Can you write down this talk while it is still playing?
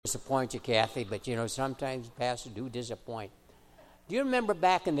disappoint you, Kathy, but sometimes pastors do disappoint. Do you remember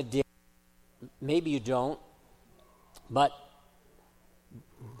back in the day? Maybe you don't, but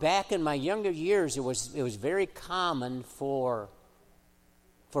back in my younger years, it was very common for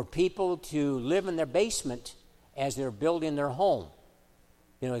people to live in their basement as they're building their home.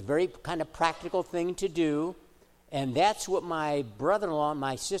 A very kind of practical thing to do, and that's what my brother-in-law and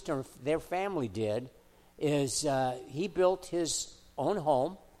my sister, their family did. Is he built his own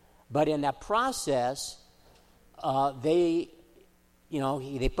home, but in that process, they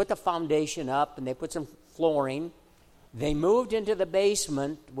put the foundation up and they put some flooring. They moved into the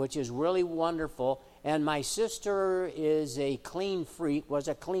basement, which is really wonderful. And my sister was a clean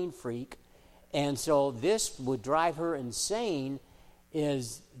freak, and so this would drive her insane.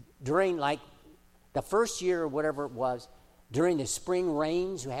 Is during like the first year or whatever it was, during the spring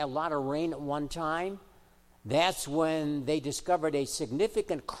rains, we had a lot of rain at one time. That's when they discovered a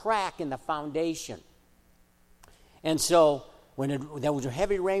significant crack in the foundation. And so when those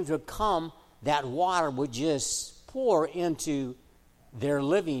heavy rains would come, that water would just pour into their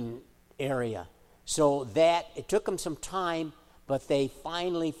living area. So that it took them some time, but they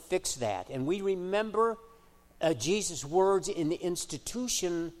finally fixed that. And we remember Jesus' words in the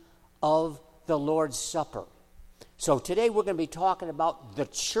institution of the Lord's Supper. So today we're going to be talking about the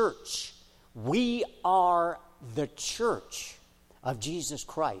church. We are the church of Jesus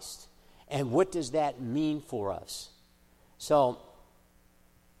Christ. And what does that mean for us? So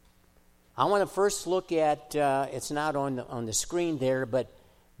I want to first look at, it's not on the screen there, but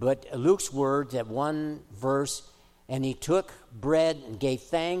Luke's words at one verse, and he took bread and gave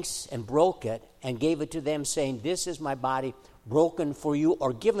thanks and broke it and gave it to them, saying, "This is my body broken for you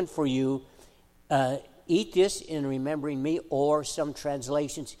or given for you. Eat this in remembering me," or some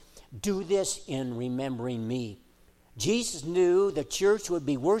translations, "Do this in remembering me." Jesus knew the church would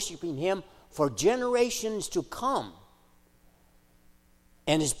be worshiping him for generations to come.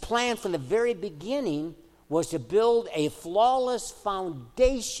 And his plan from the very beginning was to build a flawless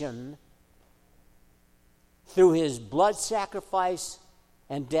foundation through his blood sacrifice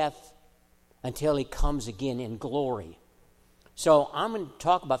and death until he comes again in glory. So I'm going to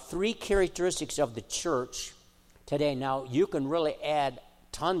talk about three characteristics of the church today. Now, you can really add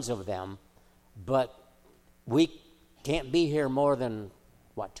tons of them, but we can't be here more than,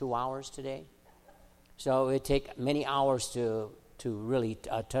 2 hours today? So it take many hours to really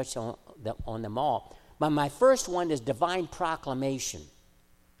touch on them all. But my first one is divine proclamation.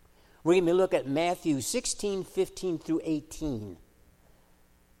 We're going to look at Matthew 16, 15 through 18.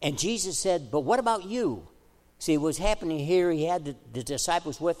 And Jesus said, "But what about you?" See, what's happening here, he had the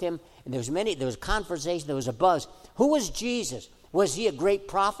disciples with him, and there was conversation, there was a buzz. Who was Jesus? Was he a great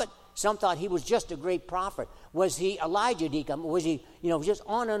prophet? Some thought he was just a great prophet. Was he Elijah? Was he, just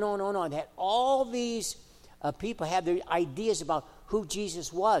on and on and on. That all these people had their ideas about who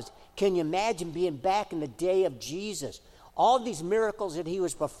Jesus was. Can you imagine being back in the day of Jesus? All these miracles that he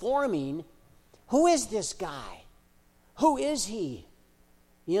was performing. Who is this guy? Who is he?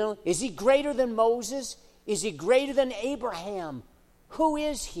 Is he greater than Moses? Is he greater than Abraham? Who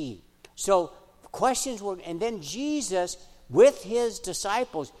is he? So questions were, and then Jesus with his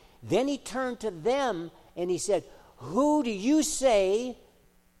disciples, then he turned to them and he said, "Who do you say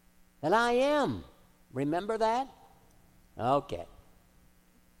that I am?" Remember that? Okay.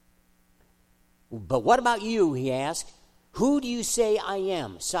 "But what about you?" he asked. "Who do you say I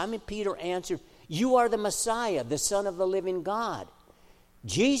am?" Simon Peter answered, "You are the Messiah, the Son of the living God."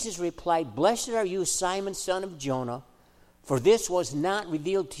 Jesus replied, "Blessed are you, Simon, son of Jonah, for this was not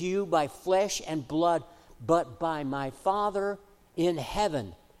revealed to you by flesh and blood, but by my Father in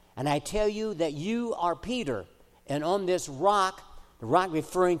heaven. And I tell you that you are Peter, and on this rock," the rock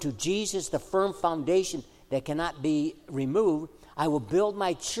referring to Jesus, the firm foundation that cannot be removed, "I will build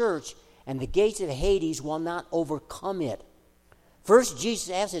my church, and the gates of Hades will not overcome it." First,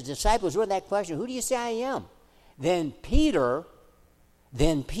 Jesus asked his disciples with that question, "Who do you say I am?" Then Peter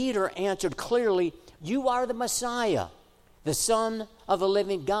answered clearly, "You are the Messiah, the Son of the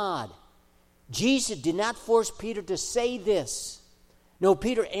living God." Jesus did not force Peter to say this. No,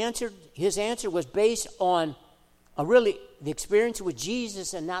 his answer was based on the experience with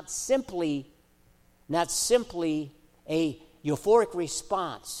Jesus, and not simply a euphoric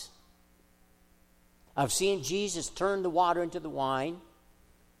response of seeing Jesus turn the water into the wine,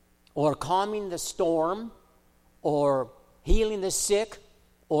 or calming the storm, or healing the sick,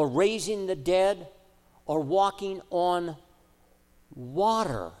 or raising the dead, or walking on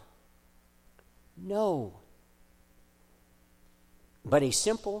water. No. But a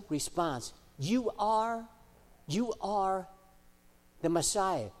simple response. You are the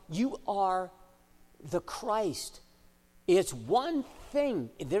Messiah. You are the Christ. It's one thing.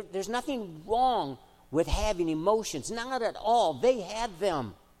 There's nothing wrong with having emotions. Not at all. They had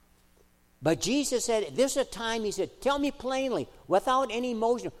them. But Jesus said, there's a time, he said, tell me plainly, without any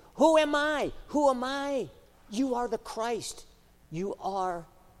emotion, who am I? Who am I? You are the Christ. You are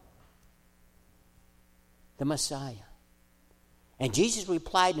the Messiah. And Jesus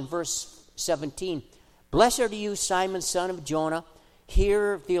replied in verse 17, blessed are you, Simon, son of Jonah.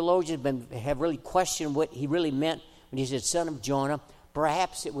 Here, theologians have really questioned what he really meant when he said son of Jonah.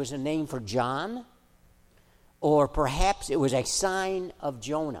 Perhaps it was a name for John, or perhaps it was a sign of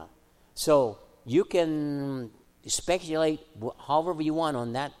Jonah. So you can speculate however you want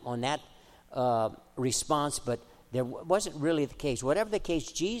on that response, but there wasn't really the case. Whatever the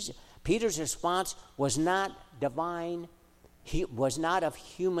case, Peter's response was not divine. He was not of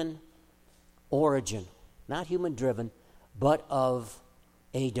human origin, not human-driven, but of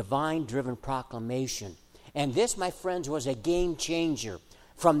a divine-driven proclamation. And this, my friends, was a game changer.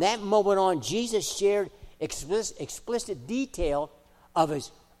 From that moment on, Jesus shared explicit detail of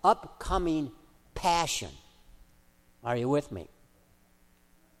his upcoming passion. Are you with me?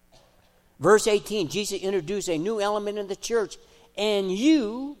 Verse 18, Jesus introduced a new element in the church. And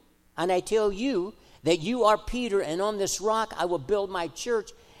I tell you, that you are Peter, and on this rock I will build my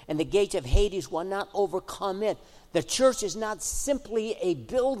church, and the gates of Hades will not overcome it. The church is not simply a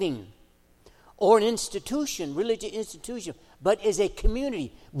building or an institution, religious institution, but is a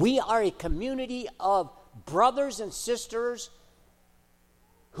community. We are a community of brothers and sisters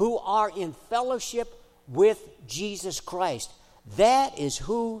who are in fellowship with Jesus Christ. That is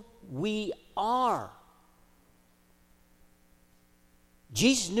who we are.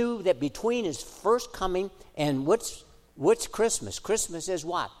 Jesus knew that between his first coming and what's Christmas? Christmas is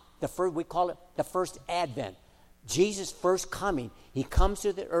what? We call it the first Advent. Jesus' first coming. He comes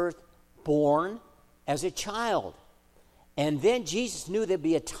to the earth born as a child. And then Jesus knew there'd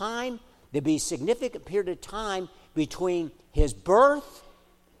be a significant period of time between his birth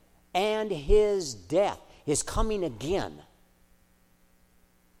and his death, his coming again.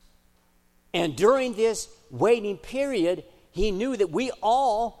 And during this waiting period, he knew that we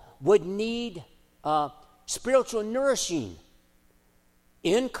all would need spiritual nourishing.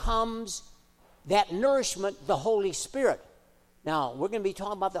 In comes that nourishment, the Holy Spirit. Now, we're going to be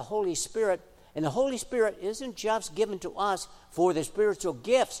talking about the Holy Spirit, and the Holy Spirit isn't just given to us for the spiritual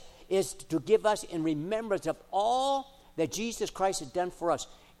gifts. It's to give us in remembrance of all that Jesus Christ has done for us.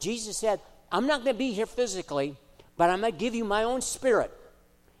 Jesus said, I'm not going to be here physically, but I'm going to give you my own Spirit.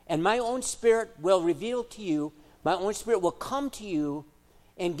 And my own Spirit will reveal to you, my own Spirit will come to you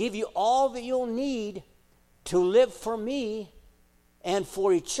and give you all that you'll need to live for me and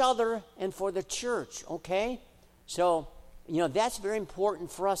for each other and for the church, okay? So, that's very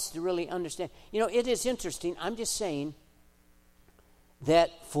important for us to really understand. It is interesting. I'm just saying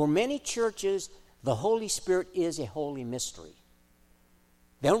that for many churches, the Holy Spirit is a holy mystery.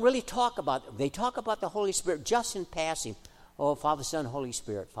 They don't really talk about it. They talk about the Holy Spirit just in passing. Oh, Father, Son, Holy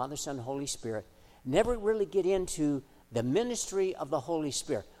Spirit. Father, Son, Holy Spirit. Never really get into the ministry of the Holy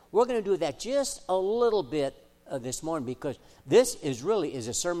Spirit. We're going to do that just a little bit this morning, because this is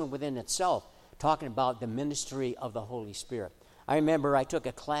a sermon within itself, talking about the ministry of the Holy Spirit. I remember I took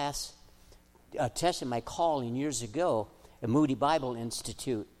a class, testing my calling years ago at Moody Bible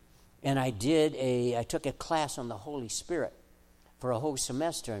Institute, and I took a class on the Holy Spirit for a whole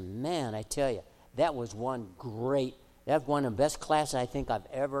semester, and man, I tell you, that was one of the best classes I think I've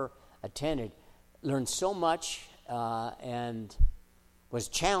ever attended. Learned so much and was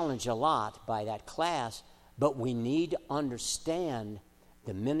challenged a lot by that class, but we need to understand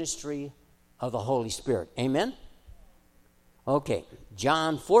the ministry of the Holy Spirit. Amen? Okay,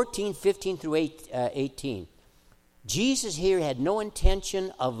 John 14, 15 through 18. Jesus here had no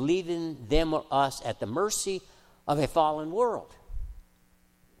intention of leaving them or us at the mercy of a fallen world.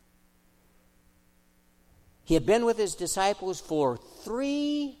 He had been with his disciples for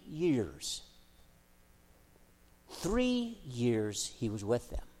 3 years. 3 years he was with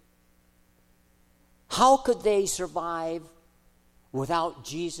them. How could they survive without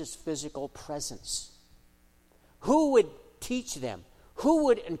Jesus' physical presence? Who would teach them? Who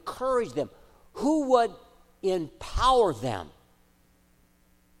would encourage them? Who would empower them?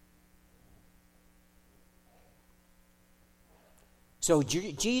 So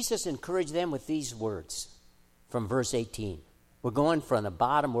Jesus encouraged them with these words from verse 18. We're going from the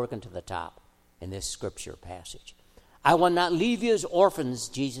bottom, working to the top in this scripture passage. I will not leave you as orphans,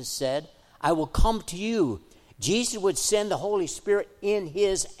 Jesus said. I will come to you. Jesus would send the Holy Spirit in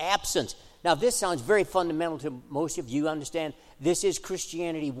his absence. Now, this sounds very fundamental to most of you. Understand, this is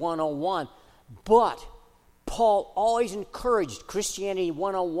Christianity 101. But Paul always encouraged Christianity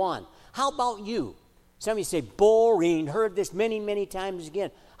 101. How about you? Some of you say, boring. Heard this many, many times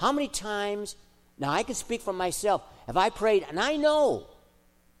again. How many times, now I can speak for myself, have I prayed, and I know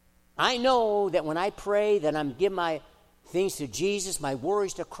that when I pray that I'm giving my things to Jesus, my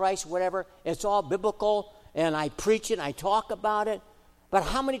worries to Christ, whatever, it's all biblical, and I preach it, and I talk about it. But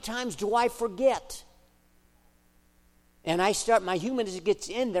how many times do I forget? And my humanism gets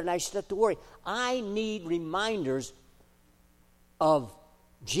in there, and I start to worry. I need reminders of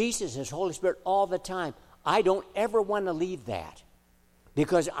Jesus, His Holy Spirit, all the time. I don't ever want to leave that.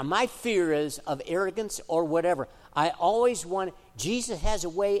 Because my fear is of arrogance or whatever. I always want, Jesus has a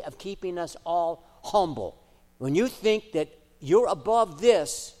way of keeping us all humble. When you think that you're above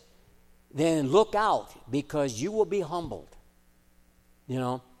this, then look out, because you will be humbled. You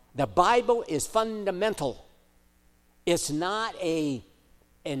know, the Bible is fundamental. It's not a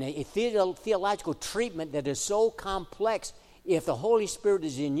theological treatment that is so complex. If the Holy Spirit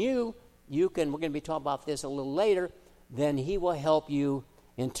is in you, we're going to be talking about this a little later, then He will help you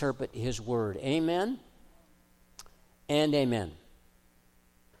interpret His Word. Amen and amen.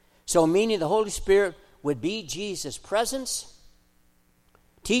 So, meaning the Holy Spirit would be Jesus' presence,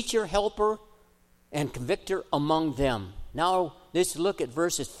 teacher, helper, and convictor among them. Now, let's look at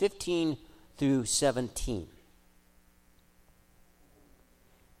verses 15 through 17.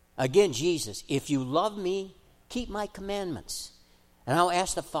 Again, Jesus, if you love me, keep my commandments. And I'll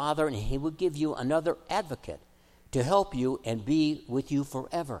ask the Father, and He will give you another advocate to help you and be with you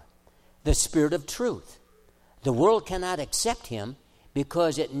forever, the Spirit of truth. The world cannot accept Him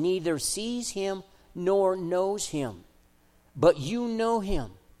because it neither sees Him nor knows Him. But you know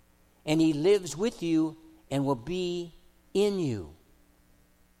Him, and He lives with you and will be in you.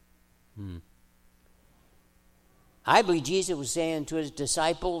 I believe Jesus was saying to His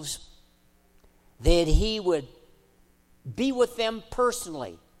disciples that He would be with them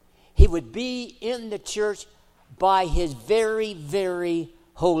personally. He would be in the church by His very, very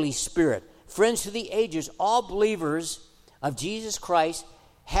Holy Spirit. Friends, through the ages, all believers of Jesus Christ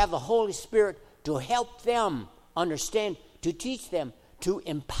have the Holy Spirit to help them understand, to teach them, to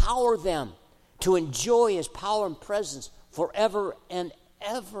empower them, to enjoy His power and presence forever and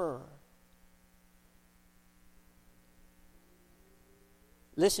ever.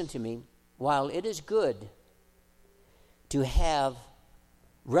 Listen to me. While it is good to have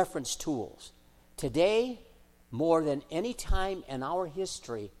reference tools, today, more than any time in our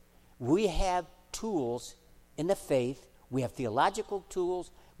history, we have tools in the faith. We have theological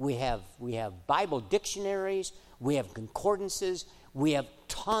tools. We have Bible dictionaries. We have concordances. We have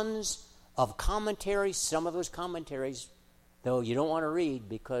tons of commentaries. Some of those commentaries, though, you don't want to read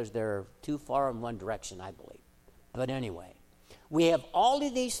because they're too far in one direction, I believe. But anyway, we have all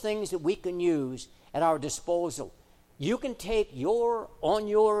of these things that we can use at our disposal. You can take on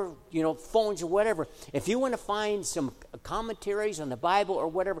your phones or whatever. If you want to find some commentaries on the Bible or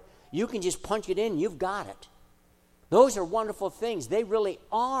whatever, you can just punch it in. You've got it. Those are wonderful things. They really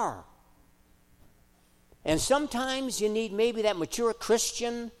are. And sometimes you need maybe that mature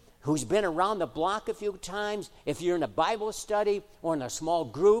Christian who's been around the block a few times. If you're in a Bible study or in a small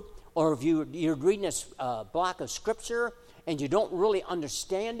group, or if you're reading a block of Scripture and you don't really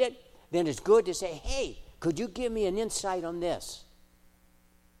understand it, then it's good to say, hey, could you give me an insight on this?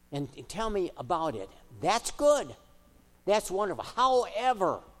 And tell me about it. That's good. That's wonderful.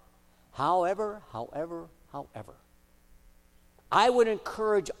 However, I would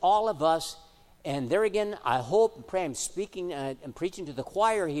encourage all of us, and there again, I hope and pray I'm speaking and preaching to the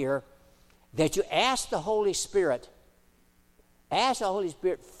choir here, that you ask the Holy Spirit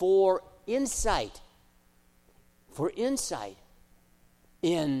for insight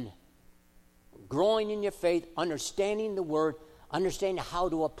in growing in your faith, understanding the Word, understanding how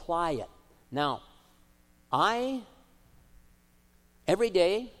to apply it. Now, every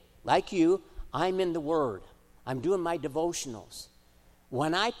day, like you, I'm in the Word. I'm doing my devotionals.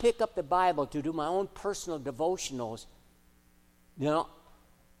 When I pick up the Bible to do my own personal devotionals,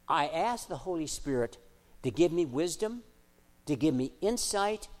 I ask the Holy Spirit to give me wisdom, to give me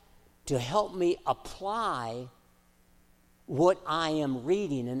insight, to help me apply what I am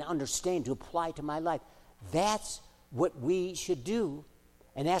reading and understand, to apply to my life. That's what we should do,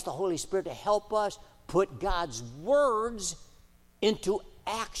 and ask the Holy Spirit to help us put God's words into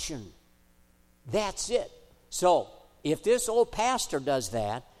action. That's it. So, if this old pastor does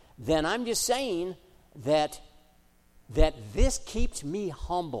that, then I'm just saying that this keeps me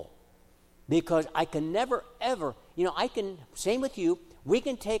humble, because I can never, ever, same with you, We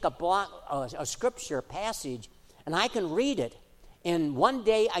can take a scripture passage, and I can read it, and one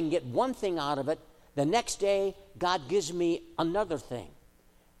day I can get one thing out of it. The next day, God gives me another thing.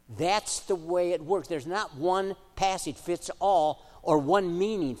 That's the way it works. There's not one passage fits all or one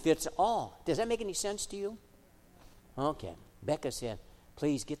meaning fits all. Does that make any sense to you? Okay. Becca said,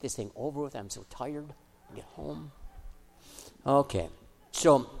 please get this thing over with. I'm so tired. Get home. Okay.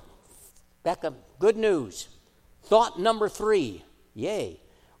 So, Becca, good news. Thought number 3. Yay.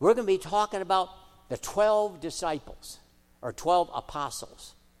 We're going to be talking about the 12 disciples or 12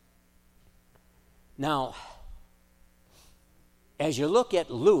 apostles. Now, as you look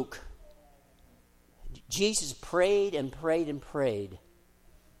at Luke, Jesus prayed and prayed and prayed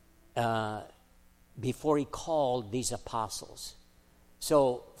before he called these apostles.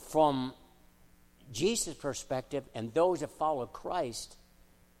 So from Jesus' perspective and those that follow Christ,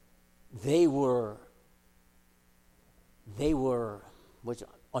 they were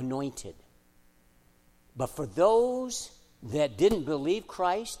anointed. But for those that didn't believe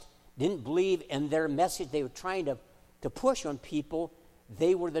Christ, didn't believe in their message they were trying to push on people,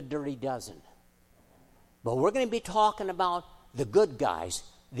 they were the dirty dozen. But we're going to be talking about the good guys,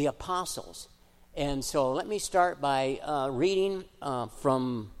 the apostles. And so let me start by reading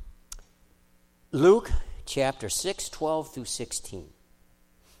from Luke chapter 6, 12 through 16.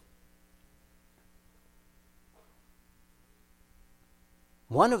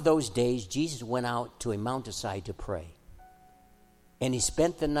 One of those days, Jesus went out to a mountainside to pray. And he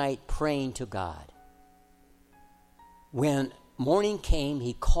spent the night praying to God. When morning came,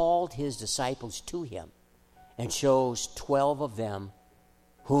 he called his disciples to him and chose 12 of them,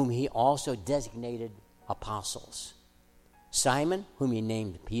 whom he also designated apostles. Simon, whom he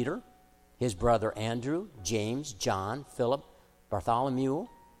named Peter, his brother Andrew, James, John, Philip, Bartholomew,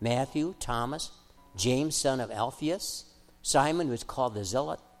 Matthew, Thomas, James, son of Alphaeus, Simon, who is called the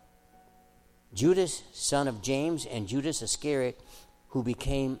Zealot, Judas, son of James, and Judas Iscariot, who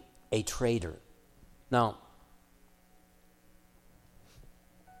became a traitor. Now,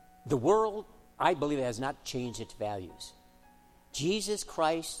 the world, I believe, has not changed its values. Jesus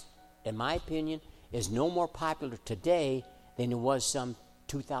Christ, in my opinion, is no more popular today than it was some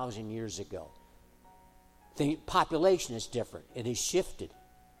 2,000 years ago. The population is different. It has shifted.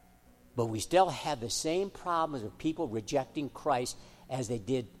 But we still have the same problems of people rejecting Christ as they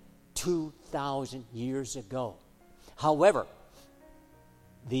did 2,000 years ago. However,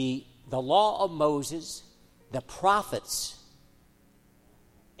 the law of Moses, the prophets,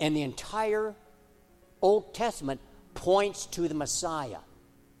 and the entire Old Testament points to the Messiah.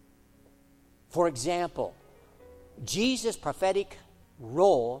 For example, Jesus' prophetic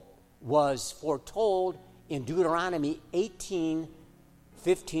role was foretold in Deuteronomy 18,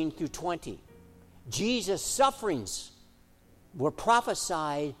 15 through 20. Jesus' sufferings were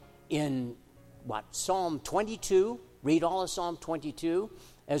prophesied in Psalm 22, read all of Psalm 22,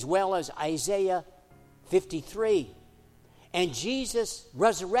 as well as Isaiah 53. And Jesus'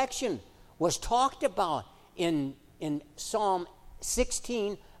 resurrection was talked about in Psalm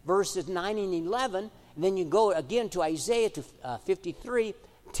 16, verses 9 and 11. And then you go again to Isaiah 53,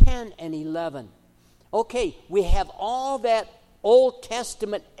 10 and 11. Okay, we have all that Old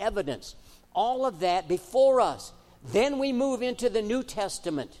Testament evidence, all of that before us. Then we move into the New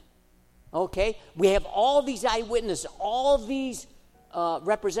Testament. Okay, we have all these eyewitnesses, all these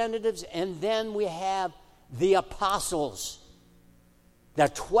representatives, and then we have the apostles, the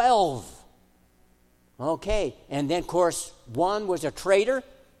 12. Okay, and then, of course, one was a traitor.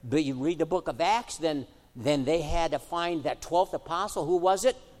 But you read the book of Acts, then they had to find that 12th apostle. Who was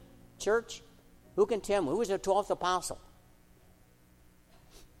it, church? Who can tell me? Who was the 12th apostle?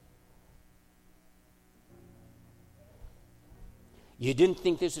 You didn't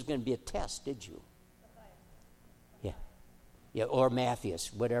think this was going to be a test, did you? Yeah, or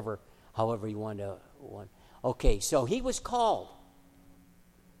Matthias, whatever, however you want to. Okay, so he was called.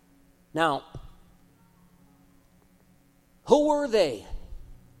 Now, who were they?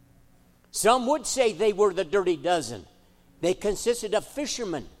 Some would say they were the dirty dozen. They consisted of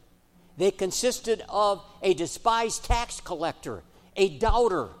fishermen. They consisted of a despised tax collector, a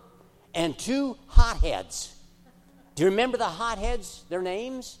doubter, and 2 hotheads. Do you remember the hotheads, their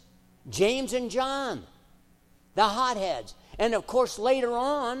names? James and John, the hotheads. And of course, later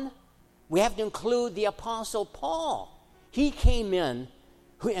on, we have to include the Apostle Paul. He came in,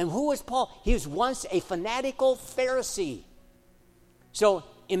 and who was Paul? He was once a fanatical Pharisee. So,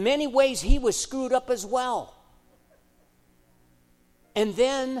 in many ways, he was screwed up as well. And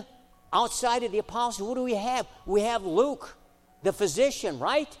then, outside of the apostles, what do we have? We have Luke, the physician,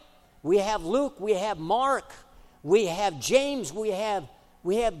 right? We have Luke, we have Mark, We have James. We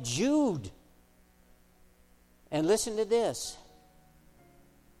have Jude. And listen to this.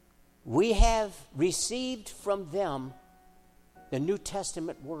 We have received from them the New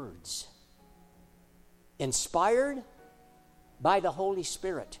Testament words, inspired by the Holy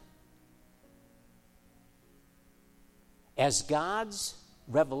Spirit, as God's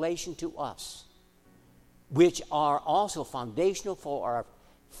revelation to us, which are also foundational for our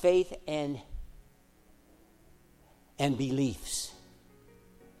faith and beliefs.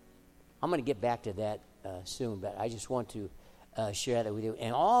 I'm going to get back to that soon, but I just want to share that with you.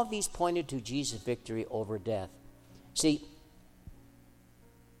 And all of these pointed to Jesus' victory over death. See,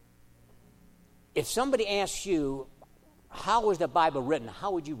 if somebody asks you, how was the Bible written?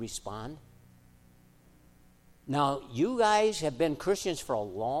 How would you respond? Now, you guys have been Christians for a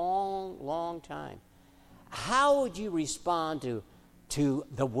long, long time. How would you respond to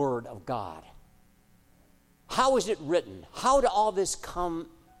the Word of God? How is it written? How did all this come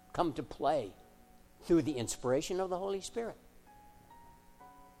to play? Through the inspiration of the Holy Spirit.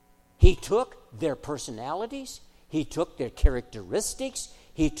 He took their personalities. He took their characteristics.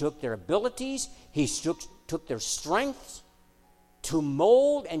 He took their abilities. He took their strengths to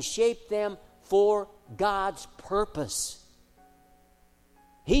mold and shape them for God's purpose.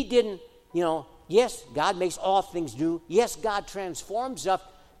 He didn't, yes, God makes all things new. Yes, God transforms us,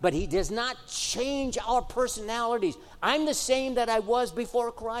 but He does not change our personalities. I'm the same that I was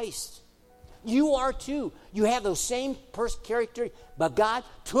before Christ. You are too. You have those same character, but God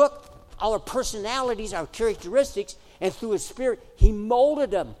took our personalities, our characteristics, and through His Spirit, He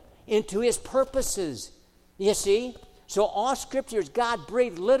molded them into His purposes. You see? So all Scripture is God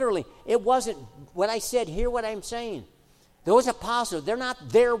breathed literally. It wasn't what I said. Hear what I'm saying. Those apostles, they're not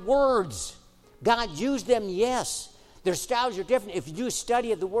their words. God used them, yes. Their styles are different. If you do a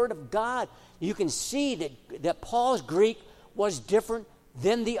study of the Word of God, you can see that Paul's Greek was different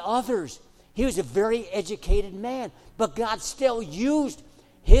than the others. He was a very educated man, but God still used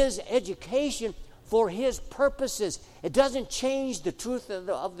his education for His purposes. It doesn't change the truth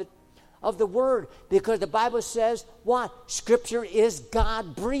of the Word, because the Bible says what? Scripture is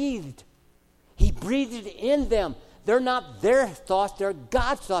God-breathed. He breathed it in them. They're not their thoughts, they're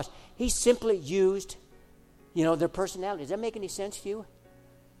God's thoughts. He simply used, their personality. Does that make any sense to you?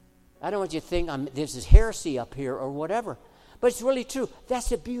 I don't want you to think this is heresy up here or whatever. But it's really true. That's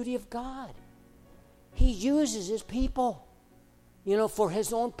the beauty of God. He uses His people, for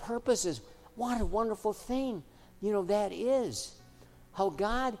His own purposes. What a wonderful thing, that is. How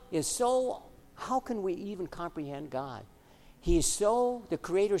God is so, how can we even comprehend God? He is the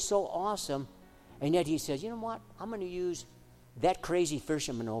Creator is so awesome, and yet He says, you know what? I'm going to use that crazy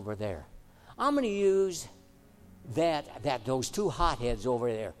fisherman over there. I'm going to use those two hotheads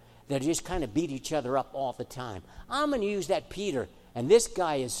over there that just kind of beat each other up all the time. I'm going to use that Peter, and this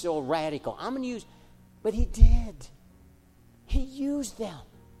guy is so radical. I'm going to use, but He did. He used them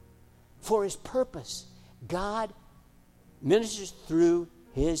for His purpose. God ministers through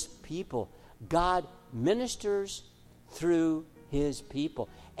His people. God ministers through His people.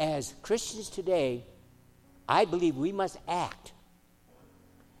 As Christians today, I believe we must act.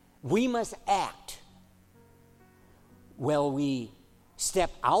 We must act. Well, we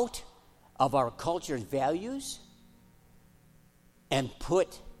step out of our culture's values and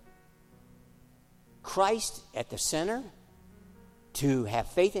put Christ at the center to have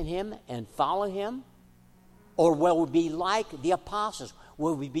faith in Him and follow Him? Or will we be like the apostles?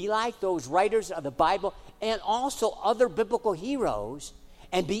 Will we be like those writers of the Bible and also other biblical heroes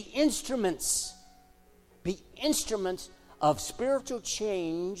and be instruments of spiritual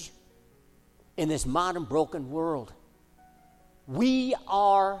change in this modern broken world? We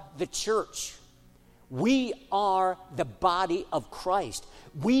are the church. We are the body of Christ.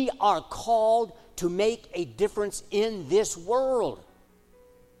 We are called to make a difference in this world.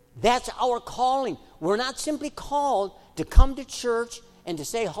 That's our calling. We're not simply called to come to church and to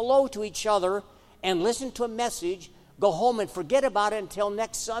say hello to each other and listen to a message, go home and forget about it until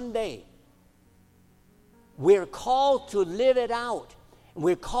next Sunday. We're called to live it out.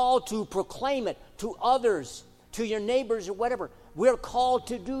 We're called to proclaim it to others, to your neighbors or whatever. We're called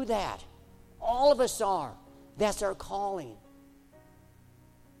to do that. All of us are. That's our calling.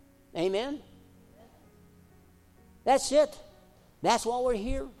 Amen? That's it. That's why we're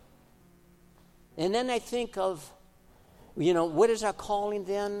here. And then I think of, what is our calling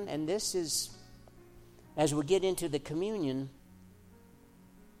then? And this is, as we get into the communion,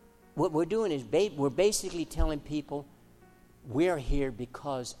 what we're doing is we're basically telling people we're here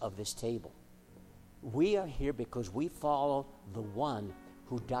because of this table. We are here because we follow the one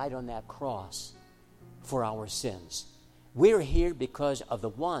who died on that cross for our sins. We're here because of the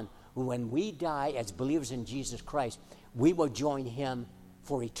one who, when we die as believers in Jesus Christ, we will join him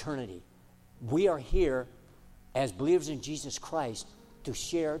for eternity. We are here as believers in Jesus Christ to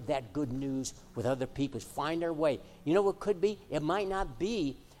share that good news with other people, find our way. You know what it could be? It might not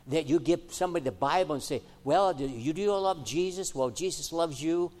be that you give somebody the Bible and say, well, do you love Jesus? Well, Jesus loves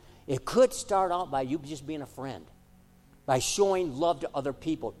you. It could start out by you just being a friend, by showing love to other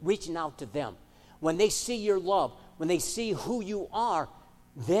people, reaching out to them. When they see your love, when they see who you are,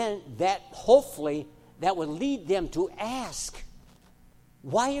 then that hopefully that will lead them to ask,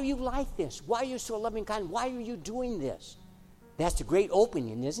 why are you like this? Why are you so loving kind? Why are you doing this? That's a great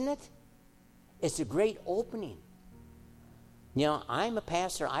opening, isn't it? It's a great opening. You know, I'm a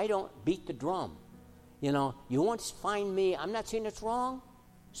pastor. I don't beat the drum. You know, you won't find me. I'm not saying it's wrong,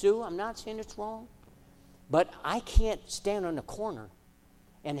 Sue. I'm not saying it's wrong. But I can't stand on the corner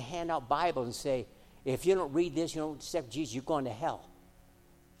and hand out Bibles and say, if you don't read this, you don't accept Jesus, you're going to hell.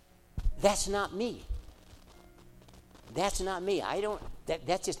 That's not me. That's not me.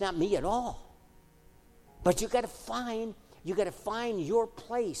 That's just not me at all. But you got to find your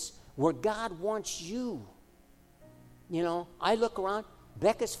place where God wants you. You know, I look around,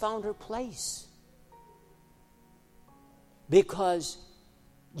 Becca's found her place. Because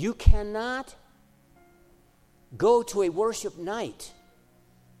you cannot go to a worship night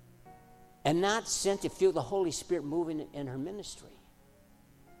and not sense to feel the Holy Spirit moving in her ministry.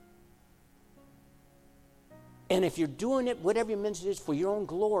 And if you're doing it, whatever your ministry is, for your own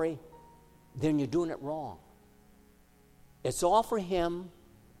glory, then you're doing it wrong. It's all for him.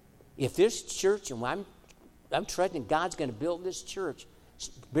 If this church, and I'm trusting God's going to build this church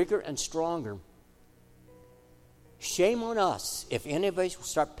bigger and stronger, shame on us if any of us will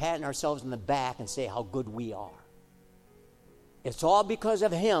start patting ourselves on the back and say how good we are. It's all because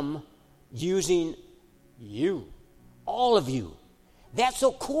of him using you, all of you. That's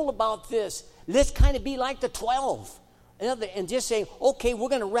so cool about this. Let's kind of be like the 12 and just say, okay, we're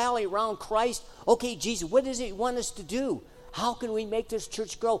going to rally around Christ. Okay, Jesus, what does he want us to do? How can we make this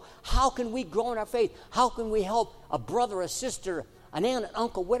church grow? How can we grow in our faith? How can we help a brother, a sister, an aunt, an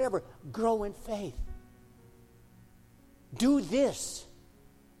uncle, whatever, grow in faith? Do this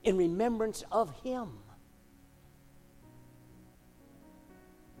in remembrance of him.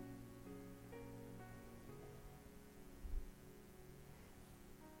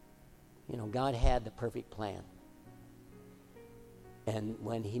 You know, God had the perfect plan. And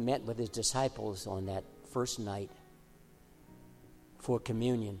when he met with his disciples on that first night for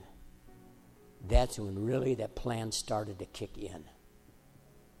communion, that's when really that plan started to kick in.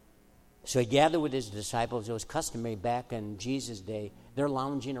 So he gathered with his disciples. It was customary back in Jesus' day. They're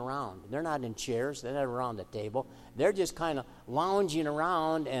lounging around. They're not in chairs. They're not around the table. They're just kind of lounging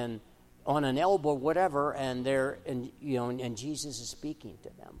around and on an elbow, whatever, and and Jesus is speaking to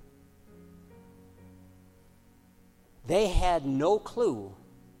them. They had no clue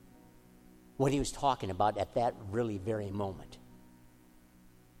what he was talking about at that really very moment.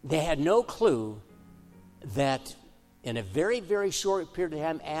 They had no clue that in a very, very short period of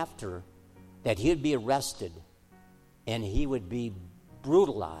time after, that he would be arrested and he would be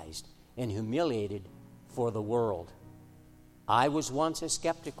brutalized and humiliated for the world. I was once a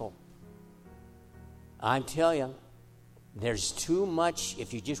skeptical. I'm telling you, there's too much.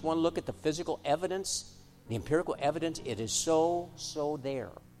 If you just want to look at the physical evidence, the empirical evidence, it is so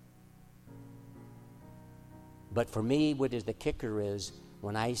there. But for me, what is the kicker is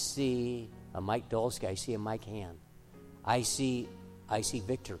when I see a Mike Dolsky, I see a Mike Hand. I see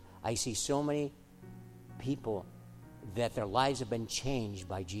Victor. I see so many people that their lives have been changed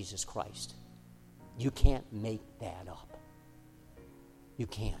by Jesus Christ. You can't make that up. You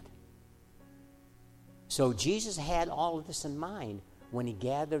can't. So Jesus had all of this in mind when he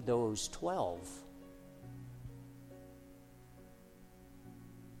gathered those 12.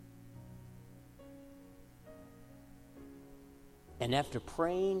 And after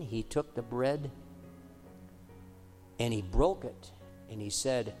praying, he took the bread and he broke it. And he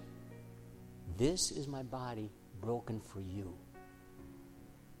said, "This is my body broken for you."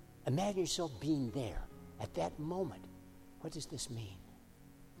 Imagine yourself being there at that moment. What does this mean?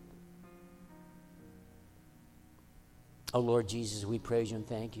 Oh, Lord Jesus, we praise you and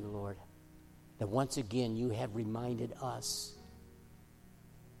thank you, Lord, that once again you have reminded us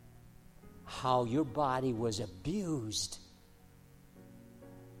how your body was abused,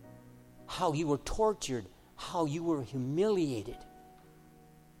 how you were tortured, how you were humiliated.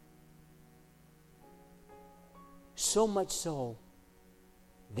 So much so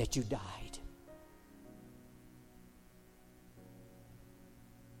that you died.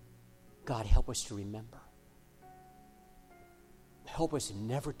 God, help us to remember. Help us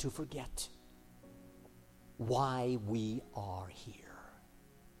never to forget why we are here.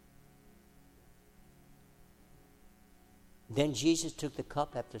 Then Jesus took the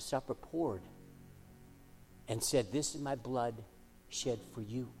cup after supper, poured, and said, "This is my blood shed for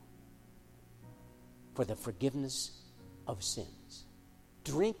you, for the forgiveness of sins.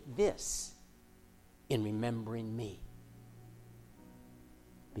 Drink this in remembering me."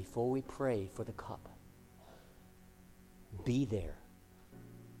 Before we pray for the cup, be there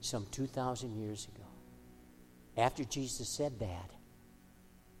some 2,000 years ago. After Jesus said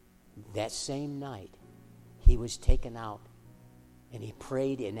that same night, he was taken out and he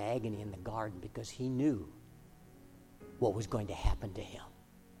prayed in agony in the garden because he knew what was going to happen to him.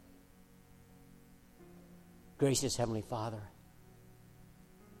 Gracious Heavenly Father,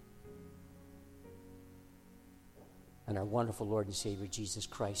 and our wonderful Lord and Savior Jesus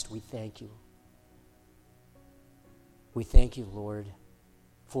Christ, we thank you. We thank you, Lord,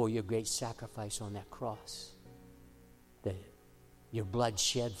 for your great sacrifice on that cross, that your blood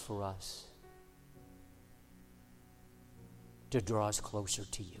shed for us to draw us closer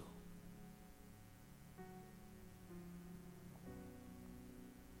to you.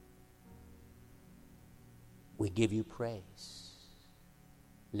 We give you praise.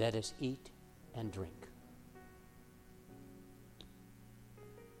 Let us eat and drink.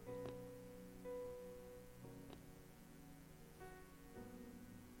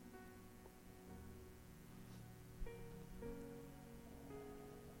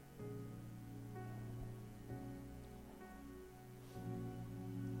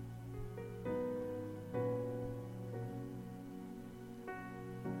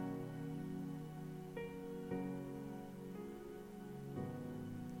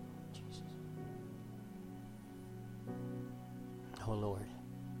 Oh, Lord,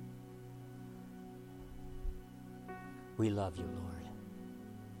 we love you, Lord.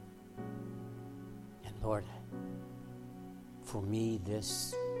 And Lord, for me,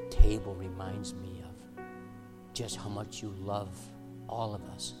 this table reminds me of just how much you love all of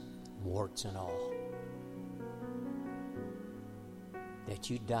us, warts and all. That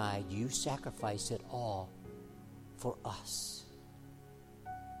you died, you sacrificed it all for us.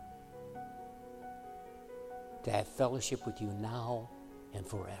 To have fellowship with you now and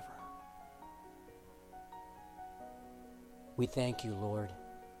forever. We thank you, Lord.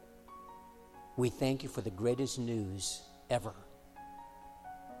 We thank you for the greatest news ever.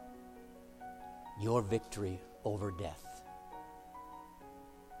 Your victory over death.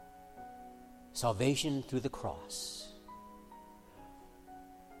 Salvation through the cross.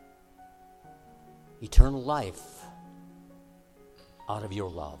 Eternal life out of your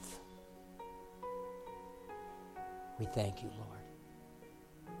love. We thank you, Lord.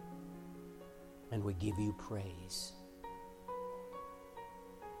 And we give you praise.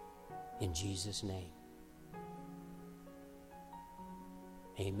 In Jesus' name.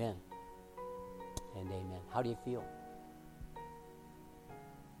 Amen. And amen. How do you feel?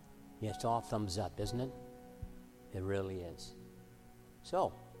 Yeah, it's all thumbs up, isn't it? It really is.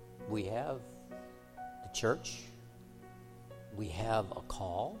 So, we have the church. We have a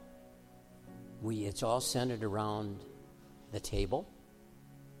call. It's all centered around the table.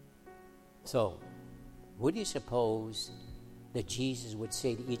 So, what do you suppose that Jesus would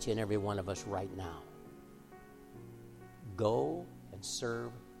say to each and every one of us right now? Go and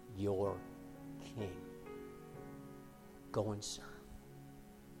serve your King. Go and serve.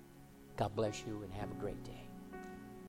 God bless you and have a great day.